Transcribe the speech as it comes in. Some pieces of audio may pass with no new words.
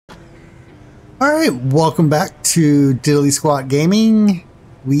Alright, welcome back to Diddly Squat Gaming.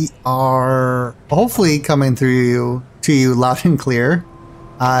 We are hopefully coming through to you loud and clear.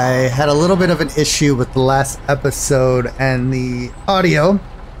 I had a little bit of an issue with the last episode and the audio,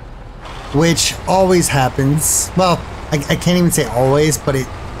 which always happens. Well, I can't even say always, but it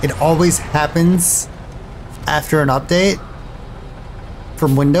always happens after an update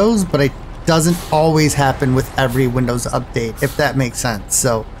from Windows, but it doesn't always happen with every Windows update, if that makes sense.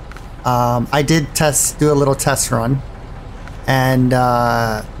 So I did do a little test run, and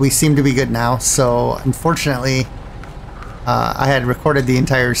we seem to be good now. So unfortunately, I had recorded the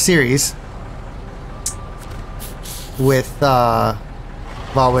entire series with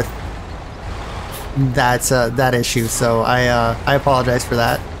with that issue. So I apologize for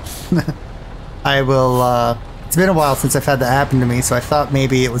that. I will. It's been a while since I've had that happen to me, so I thought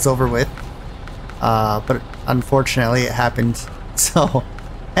maybe it was over with, but unfortunately, it happened. So.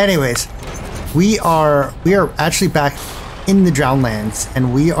 Anyways, we are actually back in the Drownlands,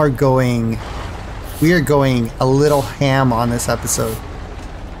 and we are going a little ham on this episode.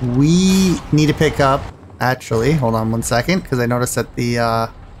 We need to pick up. Actually, hold on one second, because I noticed that the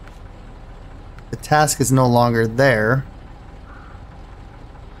task is no longer there.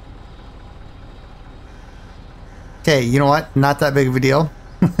 Okay, you know what? Not that big of a deal.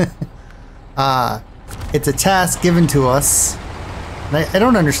 It's a task given to us. I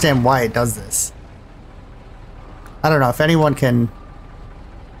don't understand why it does this. I don't know if anyone can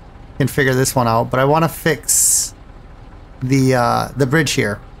figure this one out, but I want to fix the bridge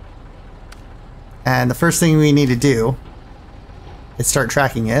here. And the first thing we need to do is start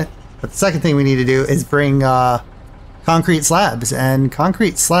tracking it. But the second thing we need to do is bring concrete slabs. And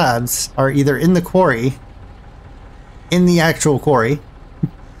concrete slabs are either in the quarry, in the actual quarry,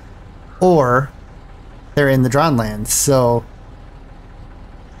 or they're in the Drownlands. So...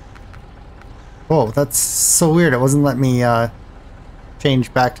 whoa, that's so weird. It wasn't letting me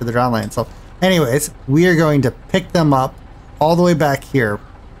change back to the Drownlands. So anyways, we are going to pick them up all the way back here.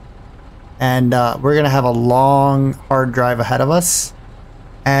 And we're going to have a long, hard drive ahead of us.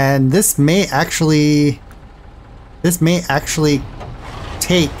 And this may actually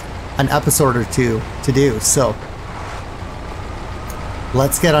take an episode or two to do. So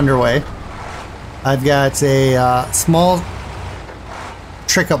let's get underway. I've got a small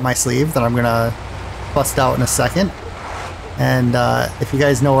trick up my sleeve that I'm gonna bust out in a second, and if you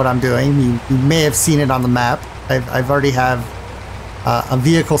guys know what I'm doing, you may have seen it on the map. I've already have a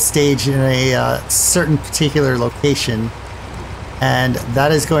vehicle staged in a certain particular location, and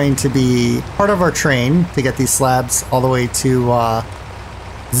that is going to be part of our train to get these slabs all the way to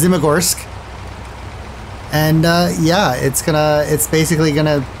Zimnegorski. And yeah, it's basically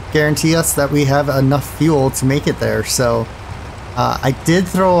gonna guarantee us that we have enough fuel to make it there. So I did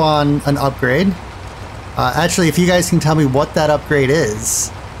throw on an upgrade. Actually, if you guys can tell me what that upgrade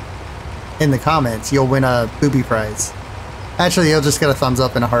is in the comments, you'll win a booby prize. Actually, you'll just get a thumbs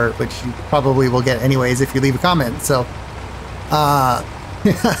up and a heart, which you probably will get anyways if you leave a comment. So,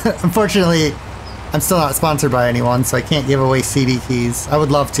 unfortunately, I'm still not sponsored by anyone, so I can't give away CD keys. I would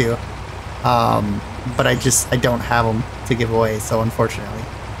love to, but I don't have them to give away, so unfortunately.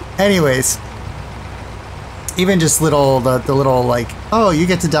 Anyways, even just the little like, oh, you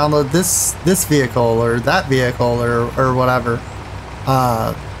get to download this vehicle or that vehicle or whatever.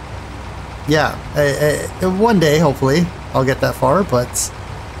 Yeah, one day hopefully I'll get that far. But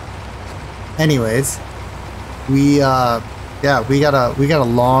anyways, we got a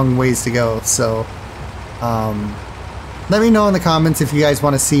long ways to go. So let me know in the comments if you guys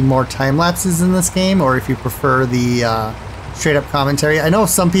want to see more time lapses in this game, or if you prefer the straight up commentary. I know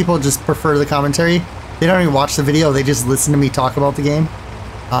some people just prefer the commentary. They don't even watch the video, they just listen to me talk about the game.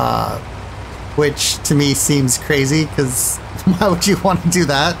 Which to me seems crazy, because why would you want to do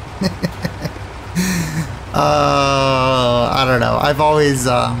that? I don't know. I've always,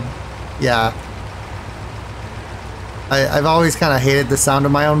 yeah. I've always kind of hated the sound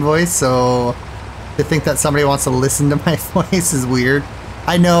of my own voice, so to think that somebody wants to listen to my voice is weird.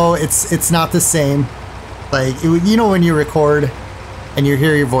 I know it's not the same. Like, you know when you record and you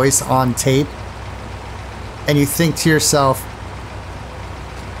hear your voice on tape, and you think to yourself,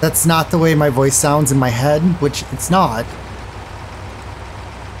 that's not the way my voice sounds in my head, which it's not.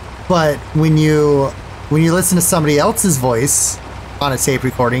 But when you listen to somebody else's voice on a tape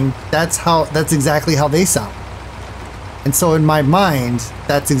recording, that's exactly how they sound. And so in my mind,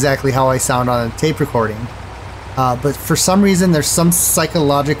 that's exactly how I sound on a tape recording. But for some reason, there's some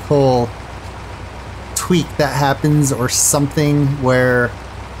psychological tweak that happens or something where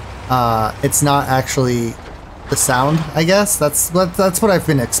it's not actually the sound, I guess. That's what I've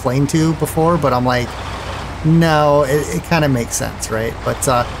been explained to before, but I'm like, no, it kind of makes sense, right? But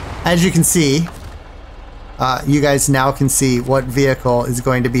as you can see, you guys now can see what vehicle is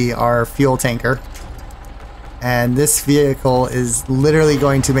going to be our fuel tanker. And this vehicle is literally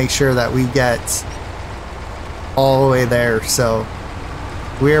going to make sure that we get all the way there. So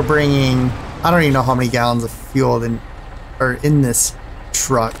we're bringing, I don't even know how many gallons of fuel are in this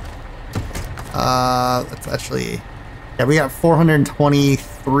truck. Let's actually, yeah, we got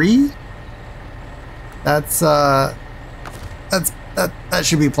 423. That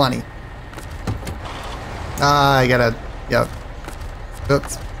should be plenty. I gotta, yep.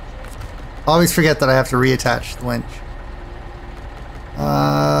 Oops. Always forget that I have to reattach the winch.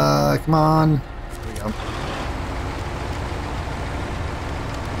 Come on. There we go.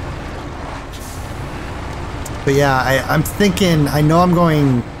 But yeah, I'm thinking, I know I'm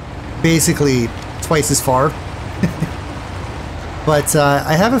going basically twice as far. But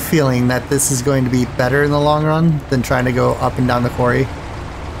I have a feeling that this is going to be better in the long run than trying to go up and down the quarry.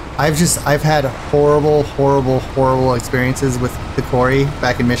 I've had horrible experiences with the quarry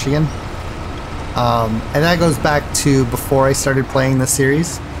back in Michigan. And that goes back to before I started playing this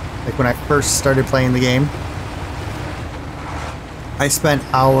series. Like when I first started playing the game, I spent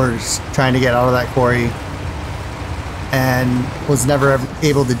hours trying to get out of that quarry and was never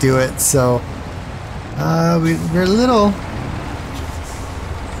able to do it. So we're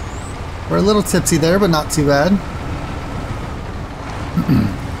a little tipsy there, but not too bad.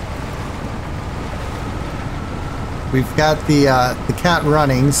 We've got the cat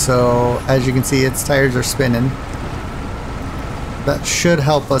running, so as you can see, its tires are spinning. That should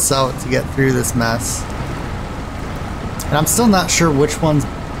help us out to get through this mess. And I'm still not sure which one's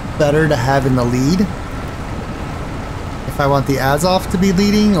better to have in the lead. If I want the Azov to be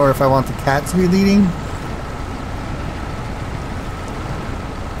leading, or if I want the cat to be leading.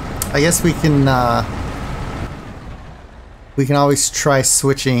 I guess we can always try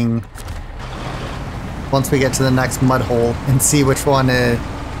switching once we get to the next mud hole and see which one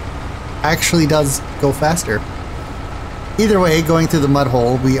actually does go faster. Either way, going through the mud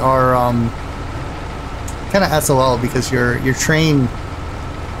hole, we are kind of SOL because your train,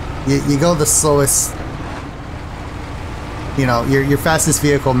 you go the slowest. You know, your fastest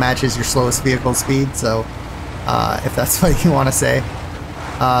vehicle matches your slowest vehicle speed. So, if that's what you want to say.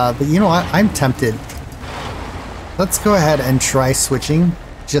 But you know what? I'm tempted. Let's go ahead and try switching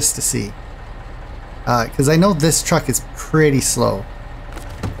just to see. Because I know this truck is pretty slow.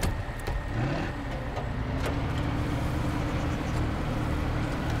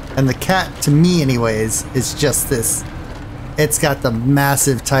 And the cat, to me anyways, is just this. It's got the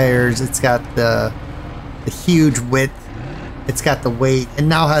massive tires, it's got the huge width, it's got the weight, it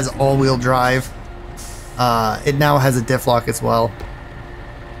now has all-wheel drive. It now has a diff lock as well.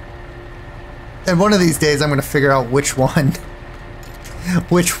 And one of these days I'm going to figure out which one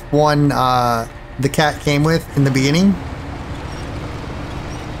the cat came with in the beginning.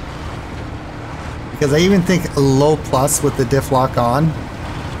 Because I even think a low plus with the diff lock on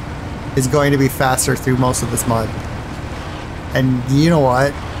is going to be faster through most of this mud. And you know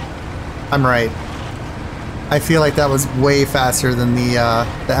what? I'm right. I feel like that was way faster than the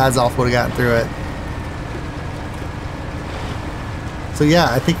Azov would have gotten through it. So yeah,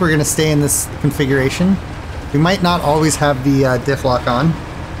 I think we're going to stay in this configuration. We might not always have the diff lock on.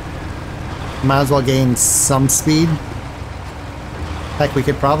 Might as well gain some speed. Heck, we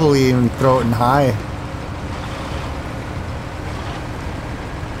could probably even throw it in high.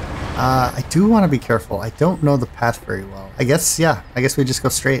 I do want to be careful. I don't know the path very well. I guess, yeah, I guess we just go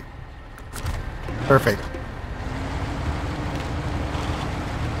straight. Perfect.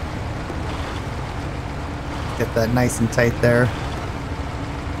 Get that nice and tight there.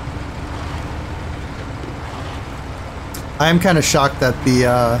 I am kind of shocked that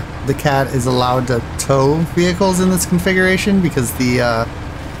the cat is allowed to tow vehicles in this configuration because there's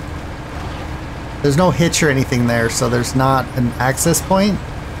no hitch or anything there, so there's not an access point,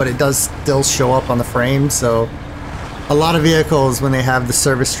 but it does still show up on the frame. So a lot of vehicles, when they have the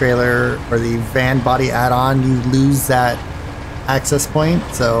service trailer or the van body add-on, you lose that access point.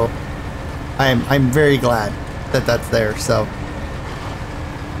 So I'm very glad that that's there. So.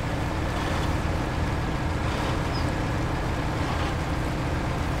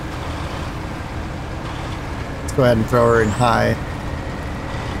 Go ahead and throw her in high.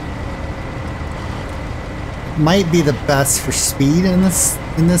 Might be the best for speed in this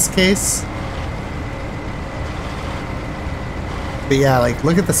case. But yeah, like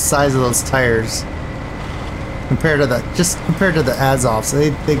look at the size of those tires compared to the Azovs.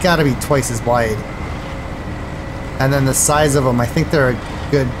 They gotta be twice as wide. And then the size of them, I think they're a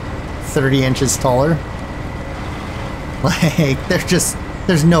good 30 inches taller. Like,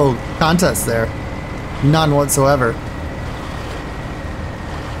 there's no contest there. None whatsoever.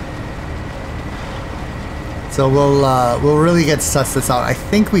 So we'll really get to test this out. I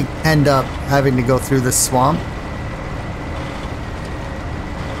think we end up having to go through this swamp.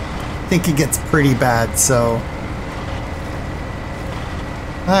 I think it gets pretty bad, so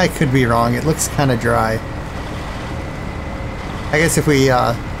I could be wrong. It looks kind of dry. I guess if we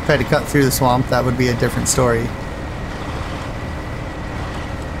tried to cut through the swamp, that would be a different story.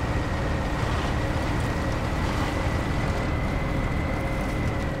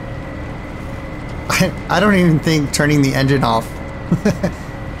 I don't even think turning the engine off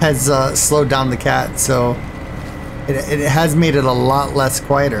has slowed down the cat, so it has made it a lot less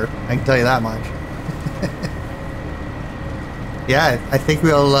quieter, I can tell you that much. Yeah, I think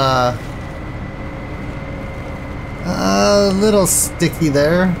we'll a little sticky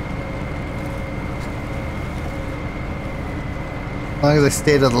there. As long as I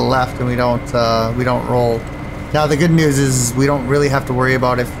stay to the left and we don't roll. Now the good news is we don't really have to worry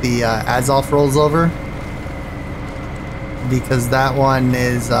about if the Azoth rolls over, because that one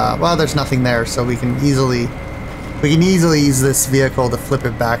is well, there's nothing there, so we can easily use this vehicle to flip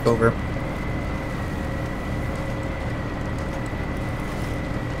it back over.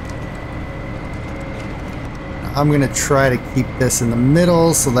 I'm gonna try to keep this in the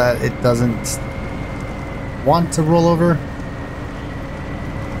middle so that it doesn't want to roll over.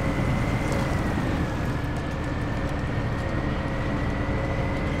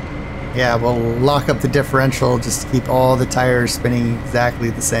 Yeah, we'll lock up the differential just to keep all the tires spinning exactly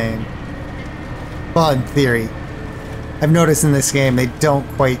the same. Well, in theory. I've noticed in this game they don't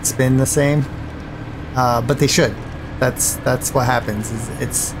quite spin the same, but they should. That's what happens. Is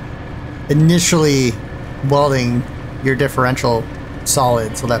it's initially welding your differential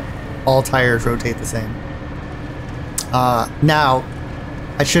solid so that all tires rotate the same. Now,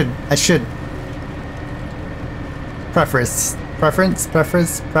 I should preface.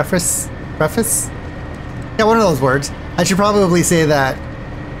 Yeah, one of those words. I should probably say that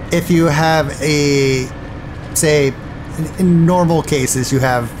if you have a, say, in normal cases, you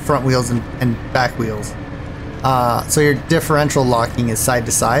have front wheels and back wheels. So your differential locking is side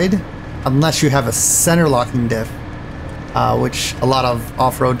to side, unless you have a center locking diff, which a lot of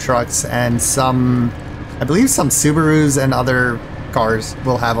off-road trucks and some, I believe some Subarus and other cars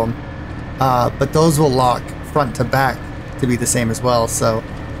will have them. But those will lock front to back to be the same as well. So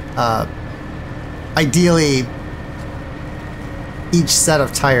ideally each set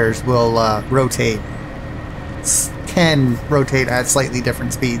of tires will can rotate at slightly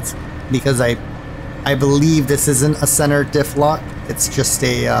different speeds, because I believe this isn't a center diff lock, it's just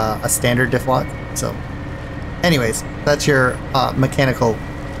a standard diff lock. So anyways, that's your mechanical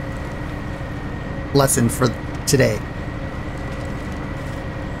lesson for today.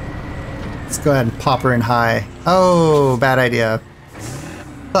 Let's go ahead and pop her in high. Oh, bad idea.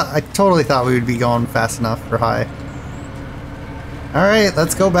 I totally thought we would be going fast enough for high. Alright,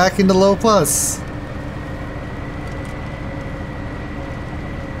 let's go back into low plus.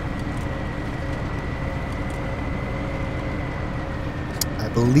 I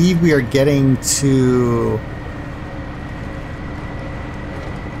believe we are getting to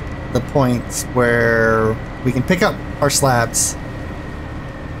the point where we can pick up our slabs.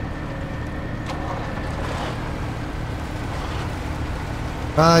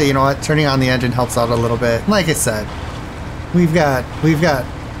 You know what? Turning on the engine helps out a little bit. Like I said, we've got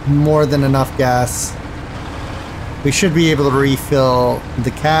more than enough gas. We should be able to refill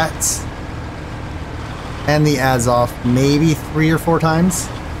the cats and the Azoth maybe 3 or 4 times.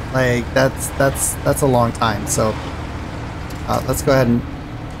 Like that's a long time. So let's go ahead and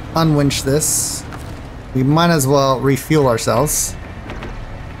unwinch this. We might as well refuel ourselves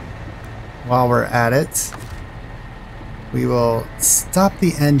while we're at it. We will stop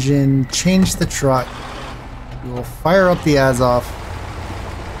the engine, change the truck. We will fire up the Azoth.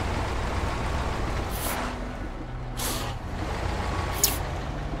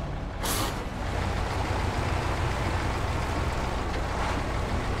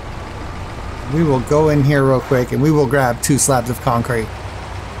 We will go in here real quick and we will grab 2 slabs of concrete.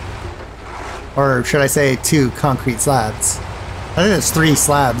 Or should I say 2 concrete slabs? I think there's 3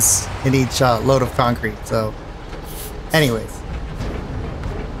 slabs in each load of concrete, so anyways,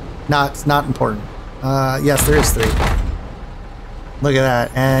 not important. Yes, there is 3. Look at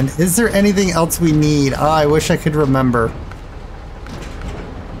that. And is there anything else we need? Oh, I wish I could remember.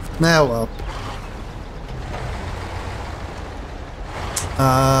 Oh well.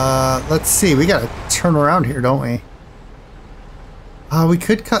 Let's see. We gotta turn around here, don't we? We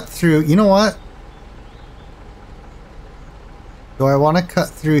could cut through. You know what? Do I want to cut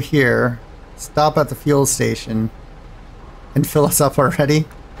through here, stop at the fuel station, and fill us up already?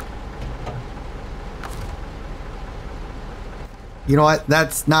 You know what?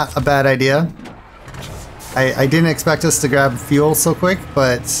 That's not a bad idea. I didn't expect us to grab fuel so quick,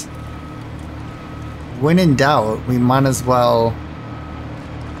 but when in doubt, we might as well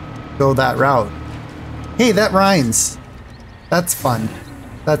go that route. Hey, that rhymes. That's fun.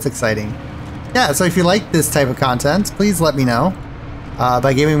 That's exciting. Yeah, so if you like this type of content, please let me know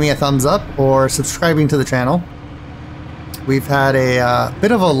by giving me a thumbs up or subscribing to the channel. We've had a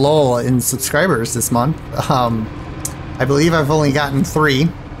bit of a lull in subscribers this month. I believe I've only gotten 3.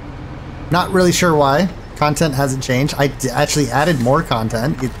 Not really sure why. Content hasn't changed. I actually added more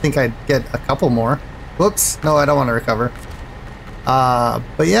content. You'd think I'd get a couple more. Whoops. No, I don't want to recover.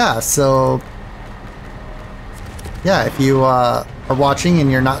 But yeah, so... yeah, if you are watching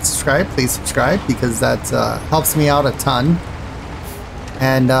and you're not subscribed, please subscribe because that helps me out a ton.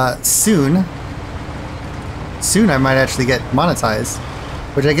 And soon I might actually get monetized,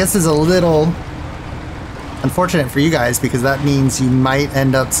 which I guess is a little unfortunate for you guys because that means you might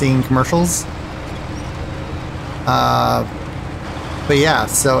end up seeing commercials. But yeah,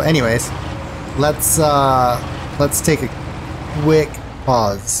 so anyways, let's take a quick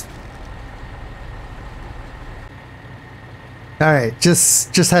pause. All right,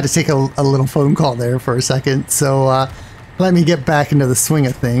 just had to take a little phone call there for a second. So let me get back into the swing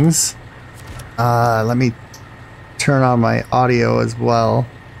of things. Let me turn on my audio as well.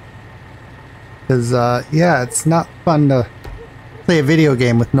 Because, yeah, it's not fun to play a video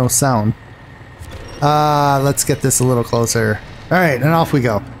game with no sound. Let's get this a little closer. All right, and off we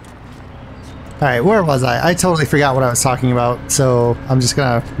go. All right, where was I? I totally forgot what I was talking about. So I'm just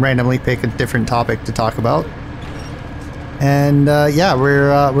going to randomly pick a different topic to talk about. And yeah,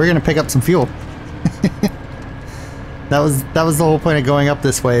 we're gonna pick up some fuel. That was the whole point of going up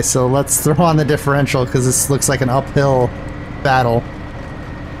this way. So let's throw on the differential because this looks like an uphill battle.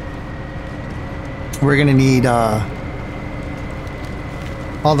 We're gonna need all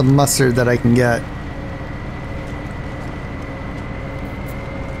the mustard that I can get.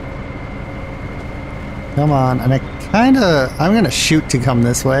 Come on, and I'm gonna shoot to come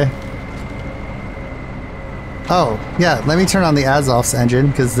this way. Oh, yeah, let me turn on the Azov's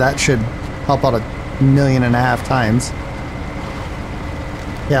engine, because that should help out 1.5 million times.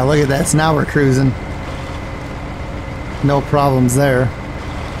 Yeah, look at that. Now we're cruising. No problems there.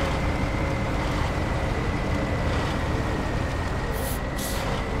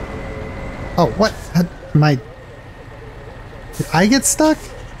 Oh, what? Did I get stuck?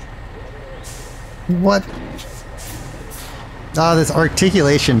 What? Ah, this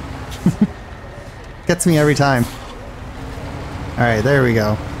articulation. Gets me every time. Alright, there we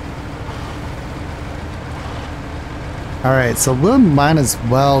go. Alright, so we might as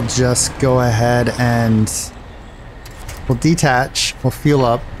well just go ahead and we'll detach, we'll fuel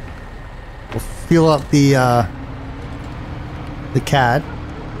up. We'll fuel up the cat,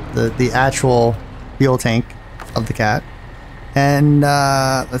 the actual fuel tank of the cat. And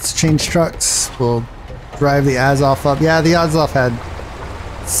let's change trucks. We'll drive the Azov up. Yeah, the Azov had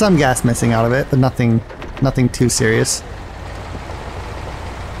some gas missing out of it, but nothing too serious.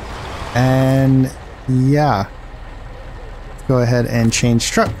 And yeah, let's go ahead and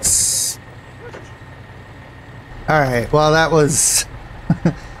change trucks. All right, well that was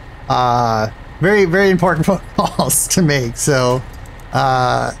very, very important phone calls to make. So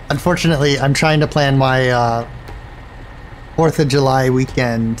unfortunately, I'm trying to plan my 4th of July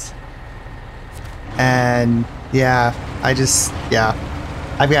weekend, and yeah,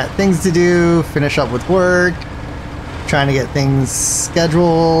 I've got things to do, finish up with work, trying to get things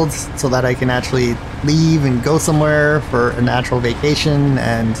scheduled so that I can actually leave and go somewhere for an actual vacation.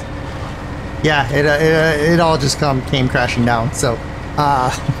 And yeah, it all just came crashing down. So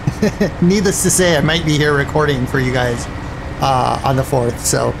needless to say, I might be here recording for you guys on the 4th.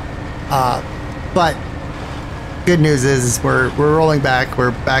 So but good news is we're rolling back.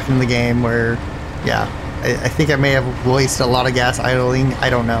 We're back in the game. Yeah, I think I may have wasted a lot of gas idling. I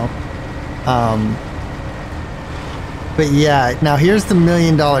don't know. But yeah, now here's the $1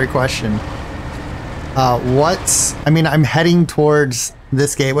 million question. I'm heading towards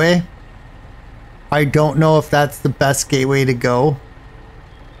this gateway. I don't know if that's the best gateway to go.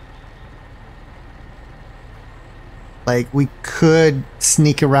 Like, we could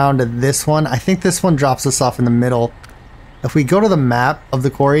sneak around to this one. I think this one drops us off in the middle. If we go to the map of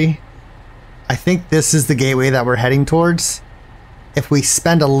the quarry, I think this is the gateway that we're heading towards. If we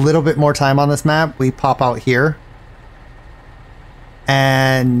spend a little bit more time on this map, we pop out here.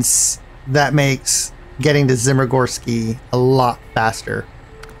 and that makes getting to Zimnegorski a lot faster.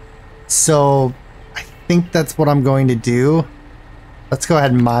 So I think that's what I'm going to do. Let's go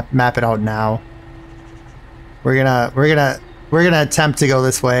ahead and map it out now. We're gonna attempt to go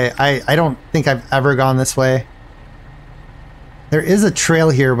this way. I don't think I've ever gone this way. There is a trail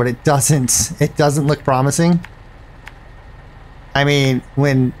here, but it doesn't look promising. I mean,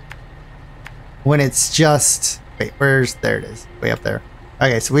 when it's just, wait, there it is, way up there.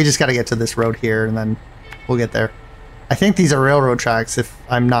 Okay, so we just got to get to this road here, and then we'll get there. I think these are railroad tracks, if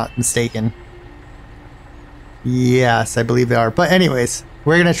I'm not mistaken. Yes, I believe they are. But anyways,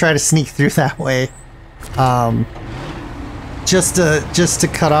 we're gonna try to sneak through that way, just to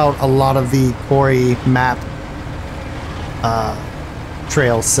cut out a lot of the quarry map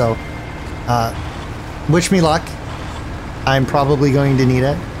trails. So, wish me luck. I'm probably going to need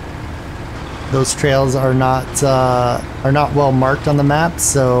it. Those trails are not well marked on the map,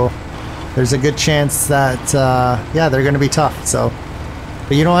 so there's a good chance that yeah, they're going to be tough. So,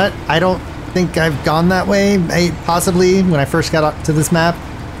 but you know what? I don't think I've gone that way. Possibly when I first got up to this map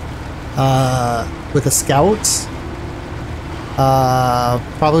with a scout,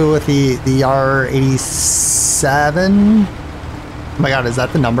 probably with the R87. Oh my god, is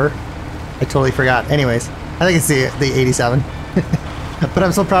that the number? I totally forgot. Anyways, I think it's the 87. But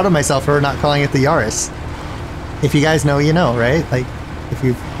I'm so proud of myself for not calling it the Yaris. If you guys know, you know, right? Like, if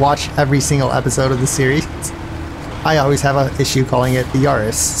you've watched every single episode of the series, I always have an issue calling it the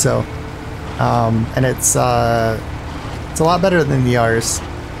Yaris. So, and it's a lot better than the Yaris.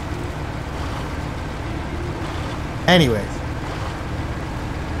 Anyways,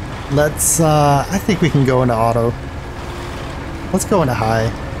 let's. I think we can go into auto. Let's go into high.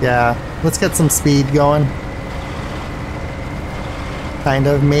 Yeah, let's get some speed going. Kind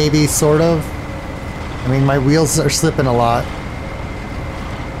of, maybe, sort of. I mean, my wheels are slipping a lot.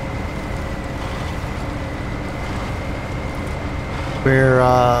 We're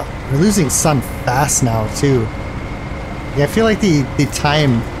losing sun fast now, too. Yeah, I feel like the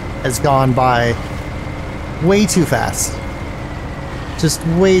time has gone by way too fast. Just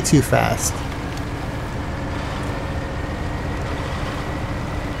way too fast.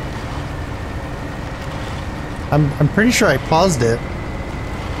 I'm pretty sure I paused it.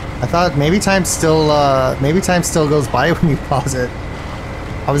 I thought maybe time still goes by when you pause it.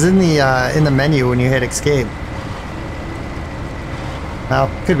 I was in the menu when you hit escape. Well,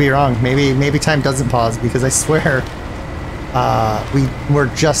 could be wrong. Maybe time doesn't pause, because I swear we were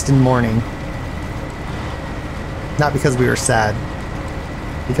just in mourning. Not because we were sad,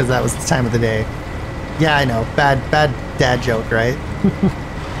 because that was the time of the day. Yeah, I know. Bad dad joke, right?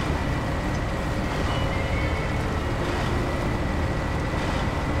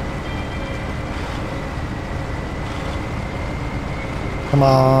 Come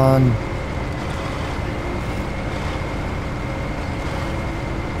on.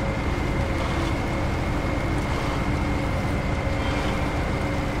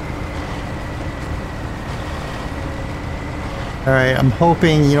 Alright, I'm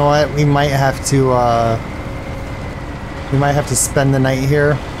hoping, you know what, we might have to spend the night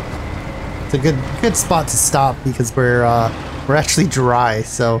here. It's a good spot to stop because we're actually dry,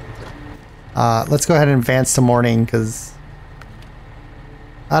 so let's go ahead and advance to morning, because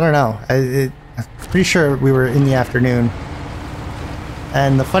I don't know. I'm pretty sure we were in the afternoon.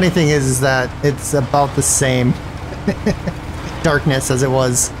 And the funny thing is that it's about the same darkness as it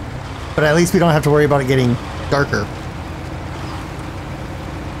was. But at least we don't have to worry about it getting darker.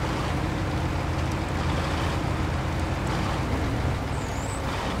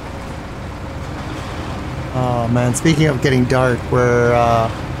 Oh man, speaking of getting dark, where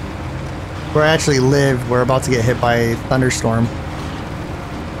I actually live, we're about to get hit by a thunderstorm.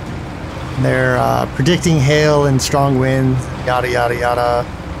 They're predicting hail and strong winds, yada yada yada.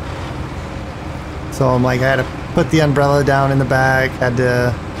 So I'm like, I had to put the umbrella down in the back, had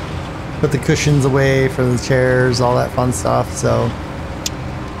to put the cushions away for the chairs, all that fun stuff. So,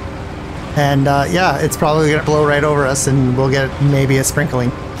 and yeah, it's probably gonna blow right over us, and we'll get maybe a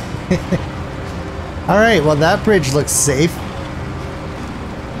sprinkling. All right, well that bridge looks safe.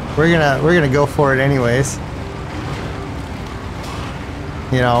 We're gonna go for it anyways.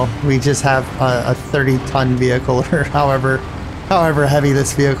 You know, we just have a 30-ton vehicle, or however heavy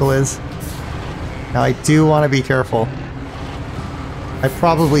this vehicle is. Now, I do want to be careful. I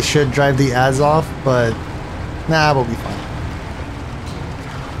probably should drive the Azov, but nah, we'll be fine.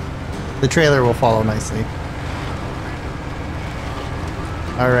 The trailer will follow nicely.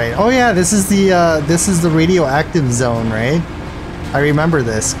 All right. Oh yeah, this is the radioactive zone, right? I remember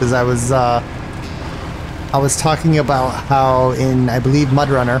this because I was I was talking about how in, I believe,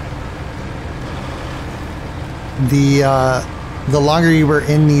 Mudrunner, the longer you were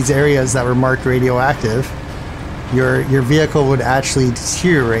in these areas that were marked radioactive, your vehicle would actually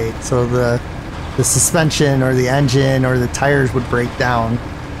deteriorate. So the suspension or the engine or the tires would break down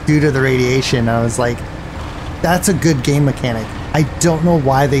due to the radiation. I was like, that's a good game mechanic. I don't know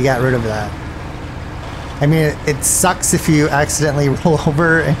why they got rid of that. I mean, it sucks if you accidentally roll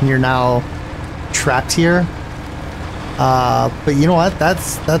over and you're now trapped here. But you know what?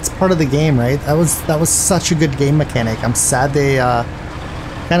 That's part of the game, right? That was such a good game mechanic. I'm sad they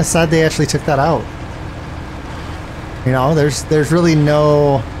kind of sad they actually took that out. You know, there's really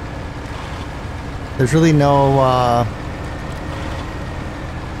no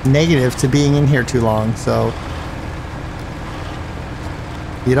negative to being in here too long. So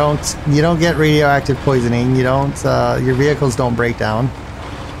you don't get radioactive poisoning. You don't your vehicles don't break down.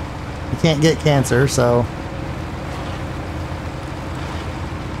 You can't get cancer, so.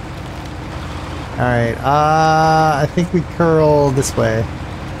 Alright, I think we curl this way.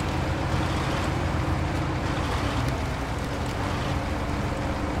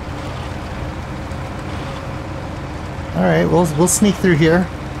 Alright, we'll sneak through here.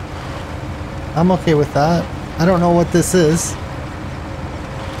 I'm okay with that. I don't know what this is.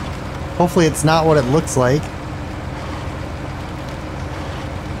 Hopefully it's not what it looks like.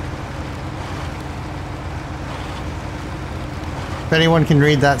 If anyone can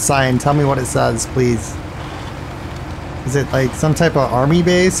read that sign, tell me what it says, please. Is it like some type of army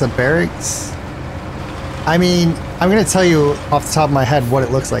base, a barracks? I mean, I'm gonna tell you off the top of my head what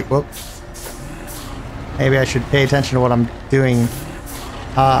it looks like. Whoop. Maybe I should pay attention to what I'm doing.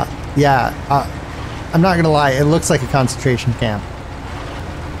 Yeah, I'm not gonna lie, it looks like a concentration camp.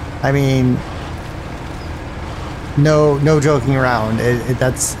 I mean, no joking around.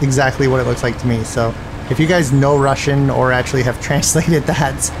 That's exactly what it looks like to me. So if you guys know Russian or actually have translated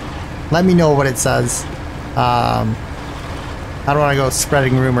that, let me know what it says. I don't want to go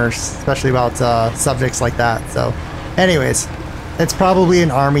spreading rumors, especially about subjects like that. So anyways, it's probably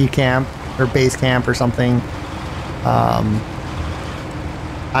an army camp or base camp or something.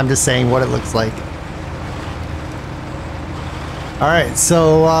 I'm just saying what it looks like. Alright,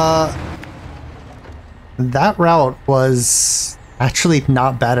 so that route was actually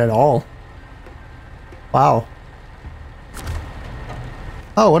not bad at all. Wow.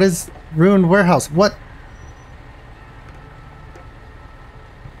 Oh, what is ruined warehouse? What?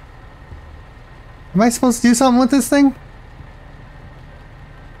 Am I supposed to do something with this thing?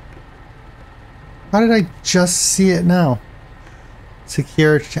 How did I just see it now?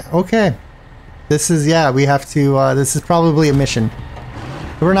 Secure. Okay. This is, yeah, we have to, this is probably a mission.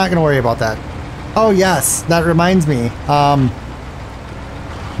 But we're not going to worry about that. Oh, yes. That reminds me.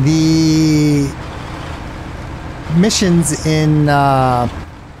 The missions in, oh,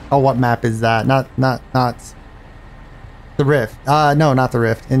 what map is that? Not the Rift. No, not the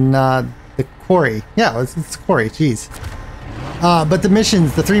Rift. In, the Quarry. Yeah, it's Quarry. Jeez. But the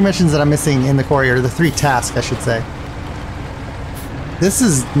missions, the 3 missions that I'm missing in the Quarry, or the 3 tasks, I should say. This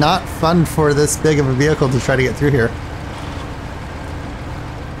is not fun for this big of a vehicle to try to get through here.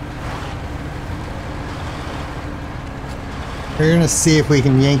 We're gonna see if we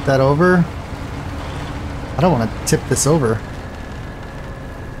can yank that over. I don't want to tip this over.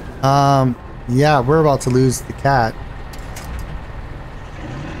 Yeah, we're about to lose the cat.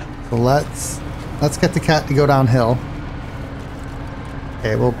 So let's get the cat to go downhill.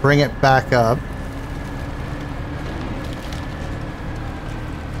 Okay, we'll bring it back up.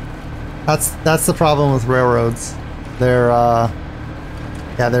 That's the problem with railroads. They're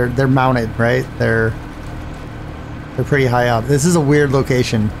yeah, they're mounted, right? They're pretty high up. This is a weird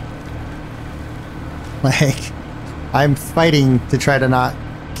location. Like, I'm fighting to try to not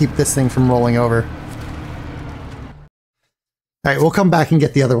keep this thing from rolling over. All right, we'll come back and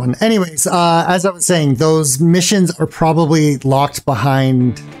get the other one. Anyways, as I was saying, those missions are probably locked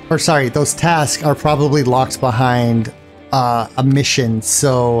behind, or sorry, those tasks are probably locked behind a mission.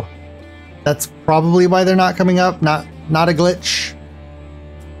 So that's probably why they're not coming up. Not a glitch,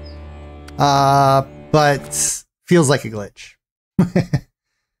 but feels like a glitch.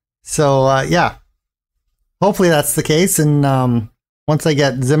 So yeah, hopefully that's the case. And once I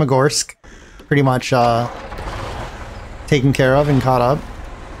get Zimnegorsk pretty much taken care of and caught up.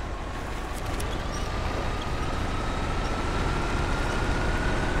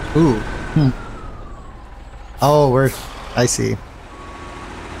 Ooh. Oh, I see.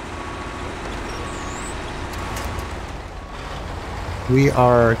 We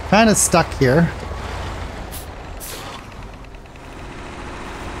are kind of stuck here.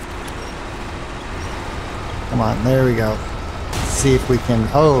 Come on, there we go. Let's see if we can...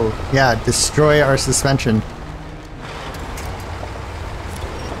 Oh, yeah, destroy our suspension.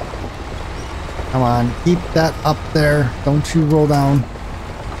 Come on, keep that up there. Don't you roll down.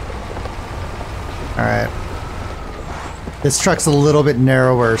 Alright. This truck's a little bit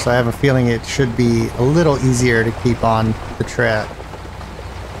narrower, so I have a feeling it should be a little easier to keep on the track.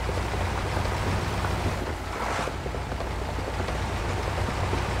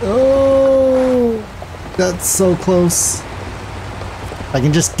 Oh, that's so close. If I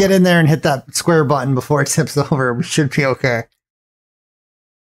can just get in there and hit that square button before it tips over, we should be okay.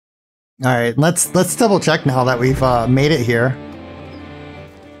 All right, let's double check now that we've made it here.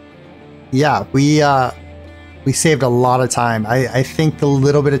 Yeah, we saved a lot of time. I think the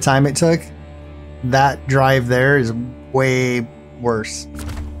little bit of time it took, that drive there is way worse.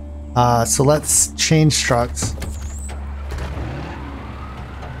 So let's change trucks.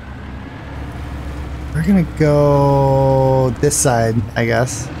 We're gonna go this side, I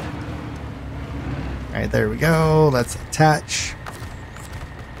guess. All right, there we go. Let's attach.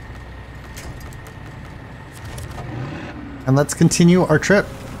 And let's continue our trip.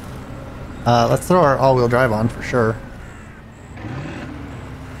 Let's throw our all-wheel drive on for sure.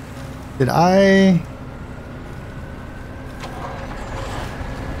 Did I...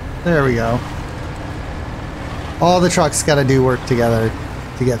 There we go. All the trucks gotta do work together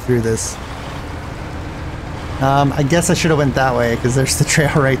to get through this. I guess I should have went that way because there's the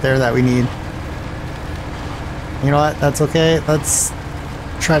trail right there that we need. You know what? That's okay. Let's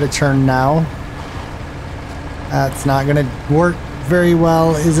try to turn now. That's not gonna work very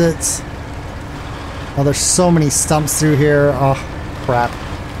well, is it? Oh, there's so many stumps through here. Oh, crap.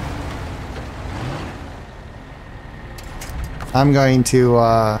 I'm going to,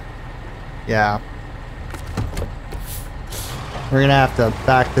 yeah. We're gonna have to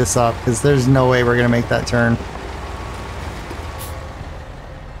back this up because there's no way we're gonna make that turn.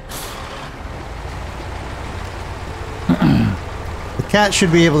 The cat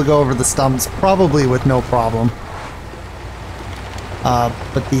should be able to go over the stumps probably with no problem.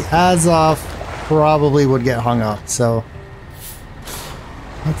 But the Azov probably would get hung up, so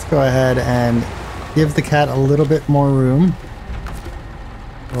let's go ahead and give the cat a little bit more room.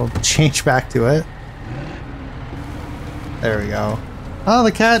 We'll change back to it. There we go. Oh,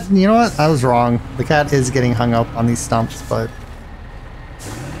 the cat, you know what? I was wrong. The cat is getting hung up on these stumps, but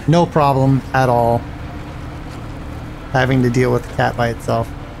no problem at all having to deal with the cat by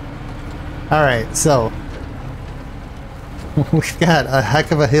itself. Alright, so we've got a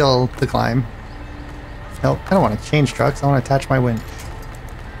heck of a hill to climb. Nope, I don't want to change trucks. I want to attach my winch.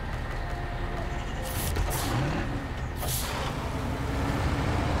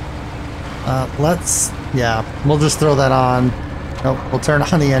 Yeah, we'll just throw that on. Nope, we'll turn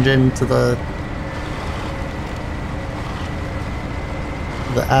on the engine to the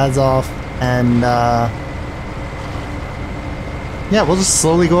Azov, and yeah, we'll just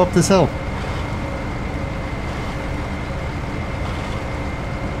slowly go up this hill.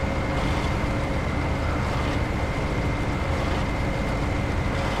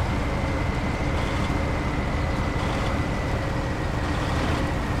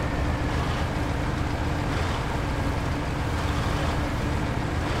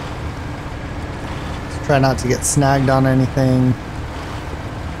 Try not to get snagged on anything.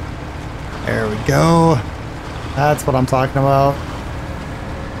 There we go. That's what I'm talking about.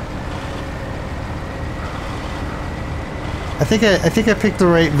 I think I picked the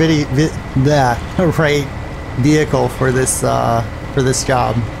right right vehicle for this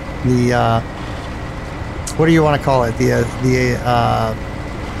job. The what do you want to call it? The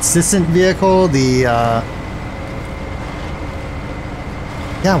assistant vehicle. The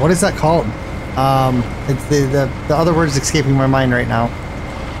yeah, what is that called? It's the other word is escaping my mind right now,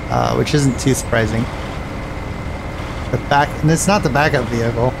 which isn't too surprising. And it's not the backup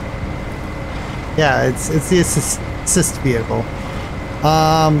vehicle. Yeah, it's the assist vehicle.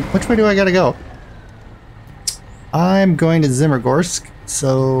 Which way do I gotta go? I'm going to Zimnegorski.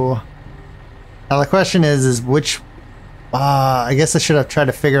 So now the question is which? I guess I should have tried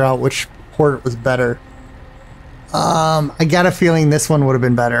to figure out which port was better. I got a feeling this one would have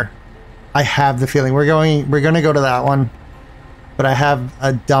been better. I have the feeling we're gonna go to that one, but I have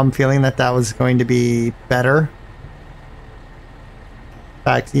a dumb feeling that was going to be better. In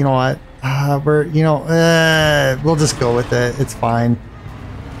fact, you know what? We'll just go with it. It's fine.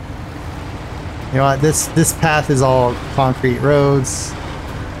 You know what? This path is all concrete roads.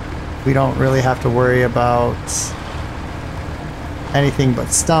 We don't really have to worry about anything but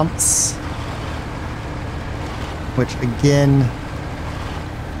stumps, which again,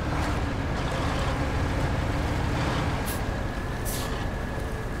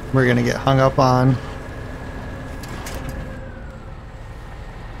 we're gonna get hung up on.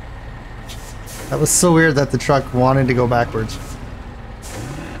 That was so weird that the truck wanted to go backwards.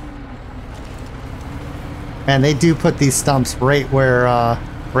 And they do put these stumps right where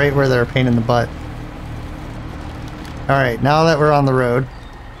they're a pain in the butt. All right, now that we're on the road.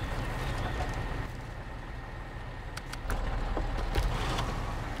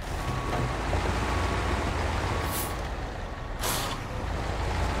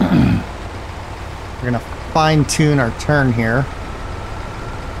 We're gonna fine-tune our turn here.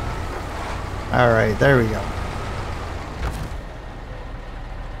 All right, there we go.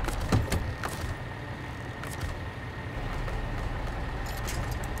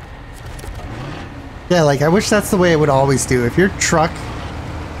 Yeah, like I wish that's the way it would always do. If there's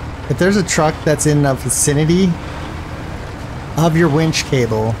a truck that's in the vicinity of your winch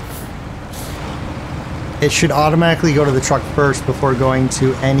cable, it should automatically go to the truck first before going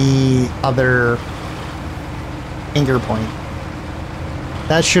to any other anchor point.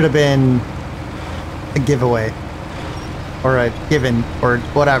 That should have been a giveaway or a given or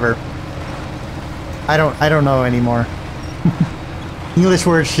whatever. I don't know anymore. English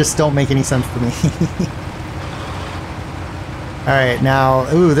words just don't make any sense to me. Alright, now,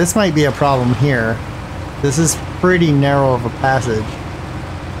 ooh, this might be a problem here. This is pretty narrow of a passage.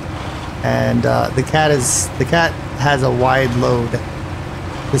 And the cat has a wide load,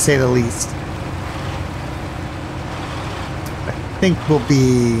 to say the least. I think we'll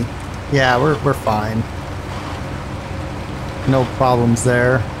be, yeah, we're fine. No problems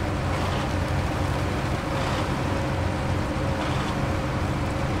there.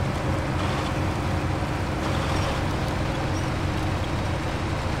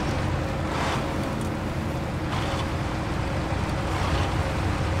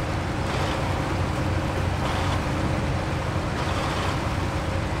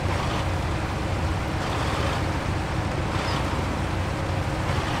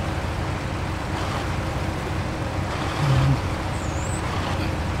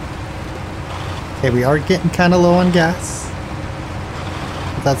 Okay, we are getting kind of low on gas.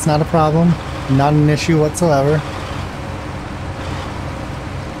 But that's not a problem. Not an issue whatsoever.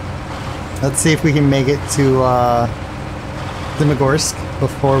 Let's see if we can make it to Zimnegorski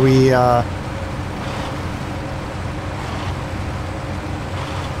before we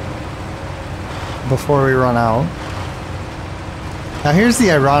run out. Now here's the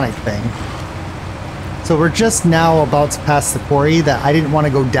ironic thing. So we're just now about to pass the quarry that I didn't want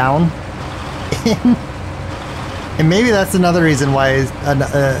to go down. And maybe that's another reason why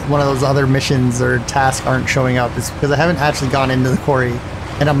one of those other missions or tasks aren't showing up, is because I haven't actually gone into the quarry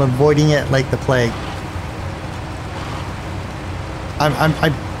and I'm avoiding it like the plague.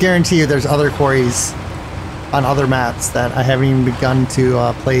 I guarantee you there's other quarries on other maps that I haven't even begun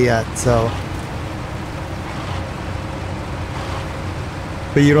to play yet, so.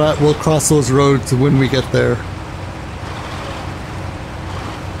 But you know what, we'll cross those roads when we get there.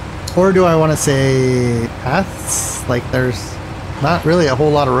 Or do I want to say paths? Like, there's not really a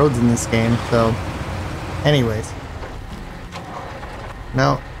whole lot of roads in this game, so. Anyways.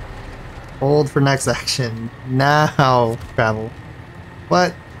 No. Hold for next action. Now travel.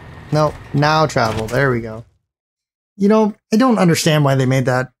 What? No. Now travel. There we go. You know, I don't understand why they made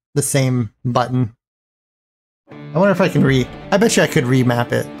that the same button. I wonder if I can I bet you I could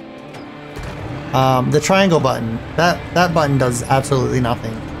remap it. The triangle button. That button does absolutely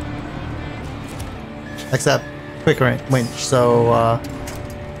nothing. Except quick winch, so I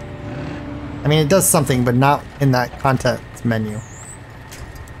mean it does something, but not in that context menu.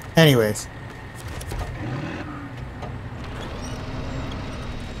 Anyways.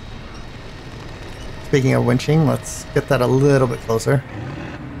 Speaking of winching, let's get that a little bit closer.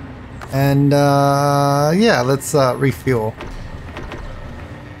 And yeah, let's refuel.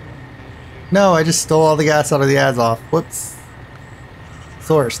 No, I just stole all the gas out of the ads off. Whoops.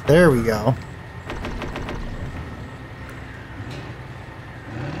 Source, there we go.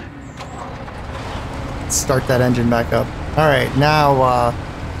 Start that engine back up. Alright, now,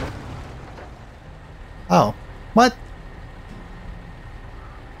 oh. What?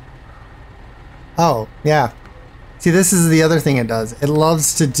 Oh, yeah. See, this is the other thing it does. It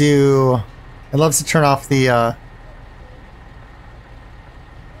loves to turn off the,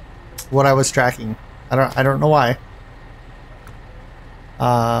 what I was tracking. I don't know why.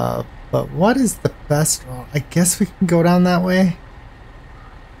 But what is the best route? I guess we can go down that way.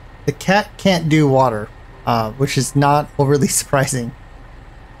 The cat can't do water. Which is not overly surprising.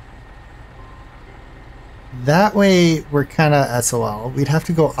 That way, we're kind of SOL. We'd have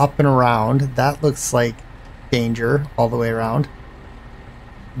to go up and around. That looks like danger all the way around.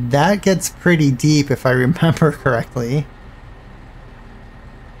 That gets pretty deep if I remember correctly.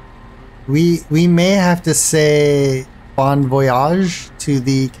 We may have to say bon voyage to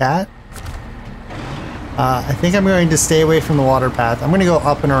the cat. I think I'm going to stay away from the water path. I'm going to go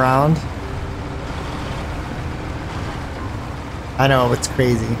up and around. I know, it's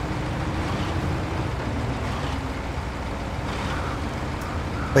crazy.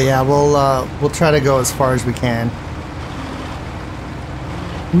 But yeah, we'll try to go as far as we can.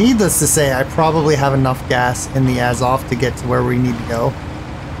 Needless to say, I probably have enough gas in the Azov to get to where we need to go.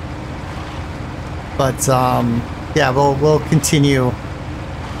 But yeah, we'll continue.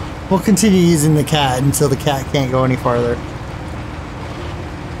 We'll continue using the cat until the cat can't go any farther.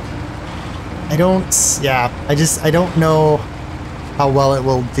 I don't know how well it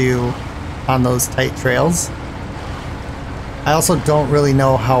will do on those tight trails. I also don't really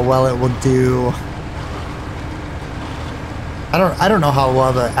know how well it will do. I don't know how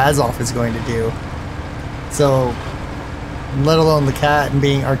well the Azov is going to do. So, let alone the cat and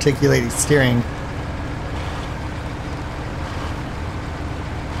being articulated steering.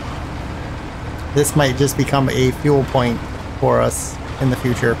 This might just become a fuel point for us in the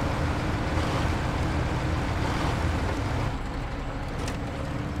future.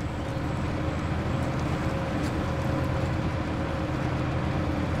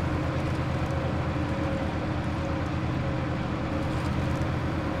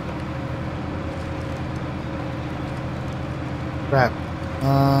 Crap.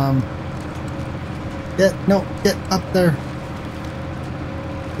 Get up there.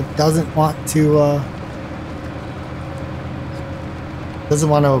 It doesn't want to,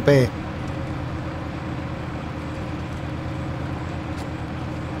 obey.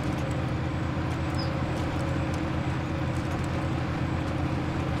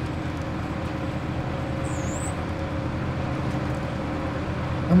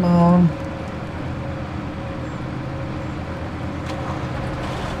 Come on.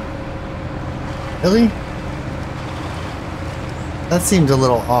 Really? That seemed a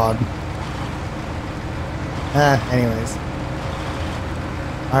little odd. Anyways.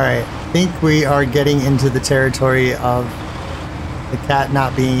 Alright, I think we are getting into the territory of the cat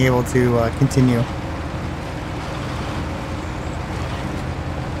not being able to continue.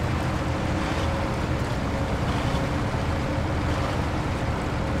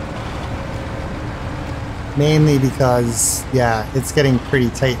 Mainly because, yeah, it's getting pretty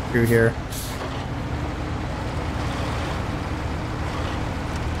tight through here.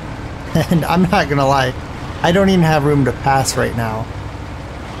 And I'm not gonna lie, I don't even have room to pass right now.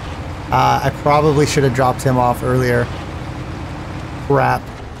 I probably should have dropped him off earlier. Crap.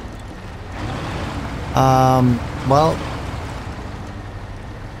 Well,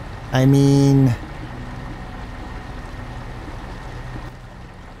 I mean,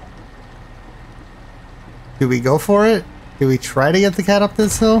 do we go for it? Do we try to get the cat up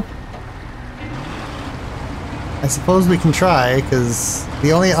this hill? I suppose we can try, because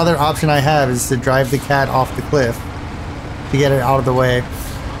the only other option I have is to drive the cat off the cliff to get it out of the way.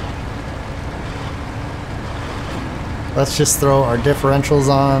 Let's just throw our differentials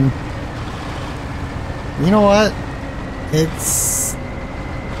on. You know what? I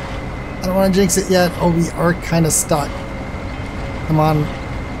don't want to jinx it yet. Oh, we are kind of stuck. Come on.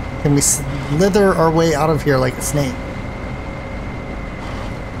 Can we slither our way out of here like a snake?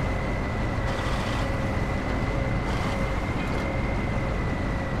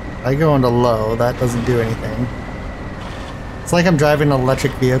 I go into low, that doesn't do anything. It's like I'm driving an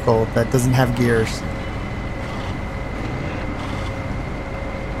electric vehicle that doesn't have gears.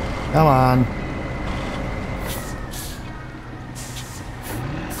 Come on.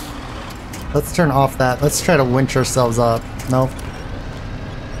 Let's turn off that. Let's try to winch ourselves up. Nope.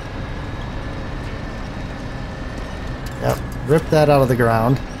 Yep, rip that out of the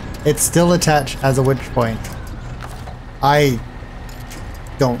ground. It's still attached as a winch point. I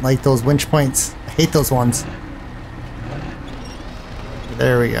don't like those winch points. I hate those ones.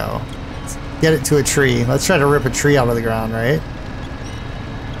 There we go. Let's get it to a tree. Let's try to rip a tree out of the ground, right?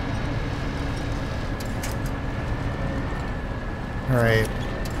 Alright.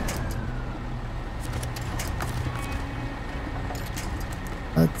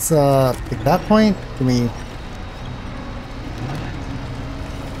 Let's pick that point. Can we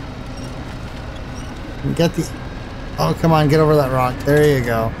get the... Oh, come on, get over that rock. There you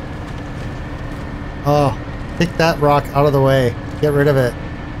go. Oh, pick that rock out of the way. Get rid of it.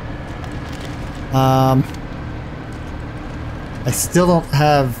 I still don't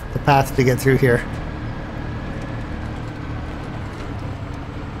have the path to get through here.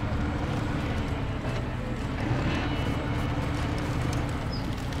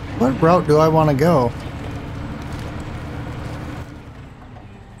 What route do I want to go?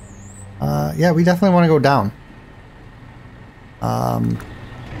 Yeah, we definitely want to go down.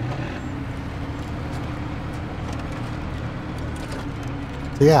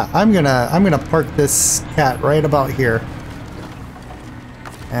 So yeah, I'm gonna park this cat right about here,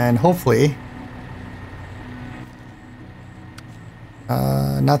 and hopefully,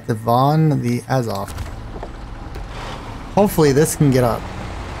 not the Vaughn, the Azov. Hopefully, this can get up.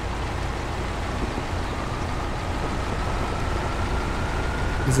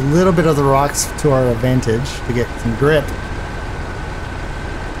 Use a little bit of the rocks to our advantage to get some grip.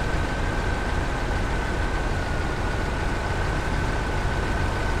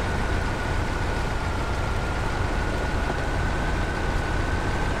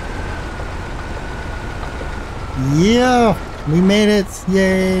 Yeah, we made it!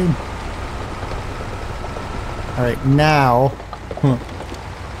 Yay! All right, now,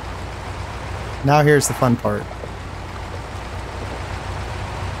 now here's the fun part.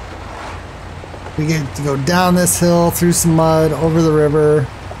 We get to go down this hill, through some mud, over the river.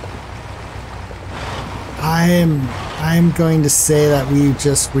 I'm going to say that we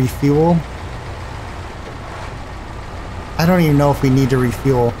just refuel. I don't even know if we need to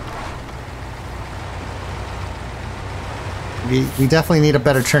refuel. We definitely need a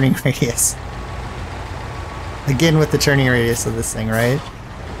better turning radius. Again with the turning radius of this thing, right?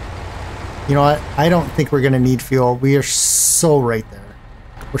 You know what? I don't think we're going to need fuel. We are so right there.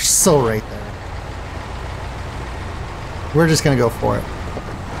 We're so right there. We're just going to go for it.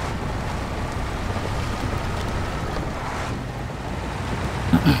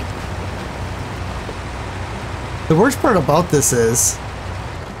 The worst part about this is,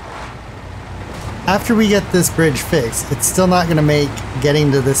 after we get this bridge fixed, it's still not going to make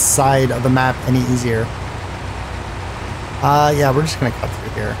getting to this side of the map any easier. Yeah, we're just going to cut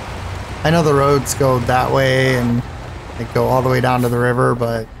through here. I know the roads go that way and they go all the way down to the river,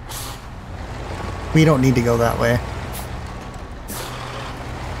 but we don't need to go that way.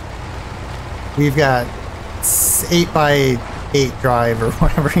 We've got 8x8 drive, or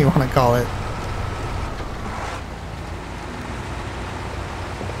whatever you want to call it.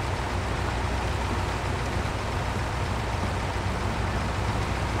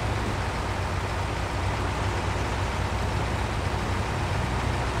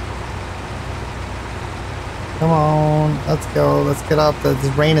 Come on, let's go, let's get up. This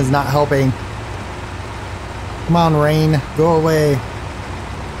rain is not helping. Come on, rain, go away.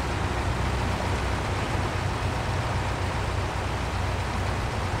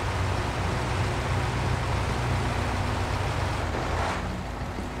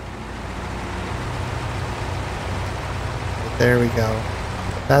 There we go.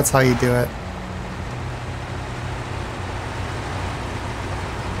 That's how you do it.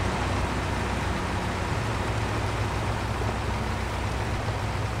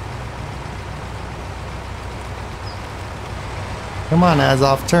 Come on,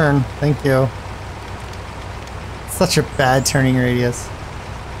 Azov, turn. Thank you. Such a bad turning radius.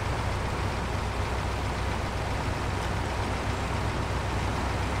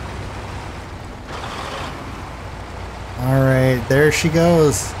 Alright, there she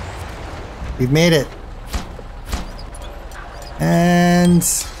goes. We've made it. And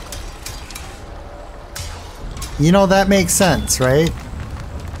you know, that makes sense, right?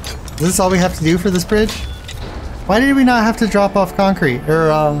 Is this all we have to do for this bridge? Why did we not have to drop off concrete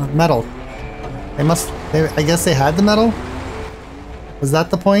or metal? I guess they had the metal? Was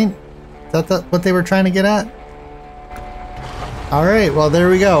that the point? Is that what they were trying to get at? Alright, well there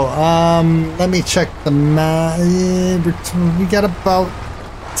we go. Let me check the map. We got about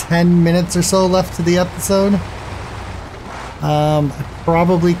 10 minutes or so left to the episode. I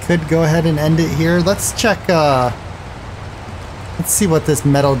probably could go ahead and end it here. Let's check, let's see what this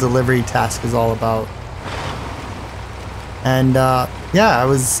metal delivery task is all about. And yeah, I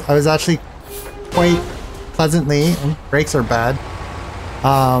was actually quite pleasantly, brakes are bad.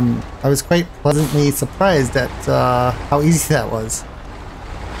 I was quite pleasantly surprised at how easy that was.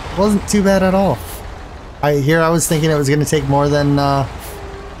 It wasn't too bad at all. I was thinking it was going to take more than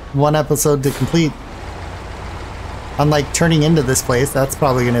one episode to complete. Unlike turning into this place, that's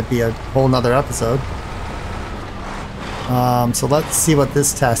probably going to be a whole nother episode. So let's see what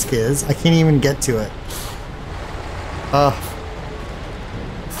this task is. I can't even get to it.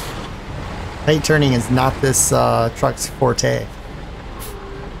 Tight turning is not this truck's forte.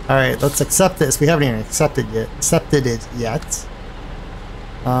 Alright, let's accept this. We haven't even accepted it yet.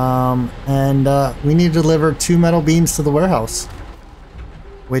 We need to deliver 2 metal beams to the warehouse,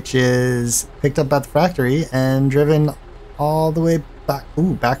 which is picked up at the factory and driven all the way back.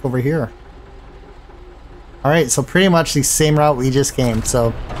 Ooh, back over here. All right, so pretty much the same route we just came.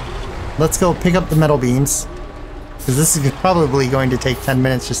 So let's go pick up the metal beams, because this is probably going to take 10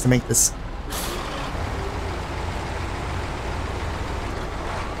 minutes just to make this.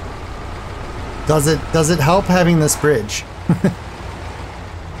 Does it help having this bridge?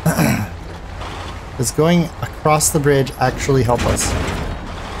 Does going across the bridge actually help us?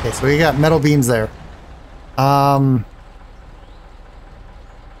 Okay, so we got metal beams there. I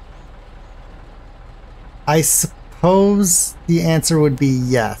suppose the answer would be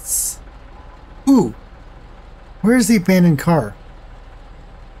yes. Ooh, where's the abandoned car?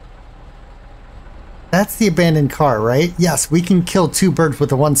 That's the abandoned car, right? Yes, we can kill 2 birds with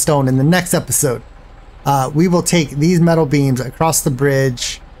the 1 stone in the next episode. We will take these metal beams across the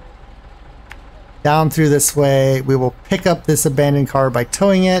bridge, down through this way. We will pick up this abandoned car by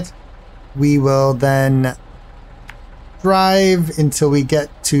towing it. We will then drive until we get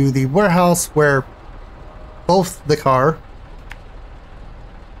to the warehouse where both the car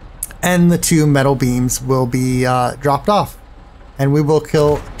and the 2 metal beams will be dropped off. And we will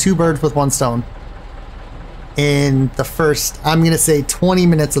kill 2 birds with 1 stone in the first, I'm going to say 20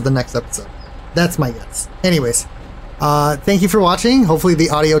 minutes of the next episode. That's my guess. Anyways, thank you for watching. Hopefully the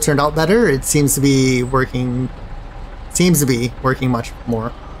audio turned out better. It seems to be working much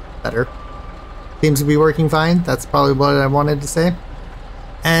more better. Seems to be working fine. That's probably what I wanted to say.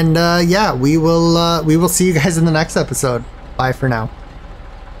 And yeah, we will see you guys in the next episode. Bye for now.